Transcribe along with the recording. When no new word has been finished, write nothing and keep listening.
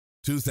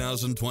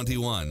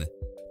2021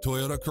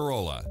 Toyota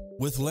Corolla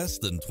with less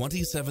than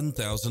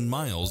 27,000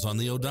 miles on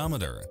the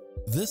odometer.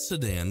 This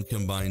sedan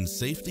combines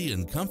safety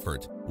and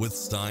comfort with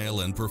style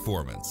and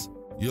performance.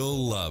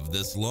 You'll love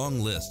this long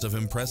list of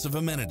impressive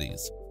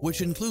amenities, which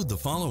include the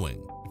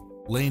following: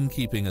 lane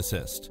keeping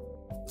assist,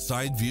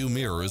 side view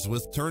mirrors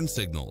with turn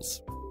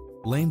signals,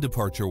 lane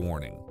departure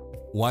warning,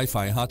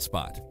 Wi-Fi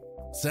hotspot,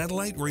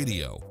 satellite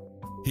radio,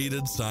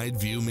 heated side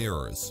view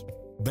mirrors,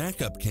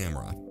 backup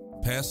camera,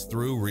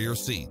 pass-through rear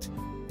seat,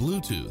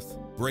 Bluetooth,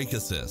 brake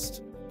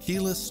assist,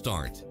 keyless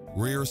start,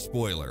 rear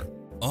spoiler,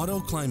 auto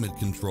climate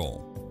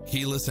control,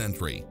 keyless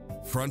entry,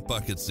 front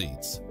bucket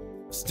seats,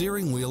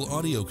 steering wheel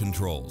audio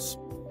controls,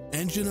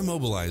 engine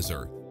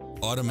immobilizer,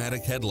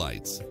 automatic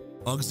headlights,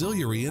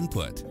 auxiliary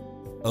input,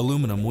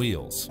 aluminum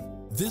wheels.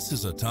 This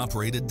is a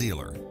top-rated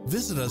dealer.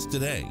 Visit us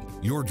today.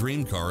 Your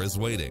dream car is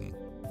waiting.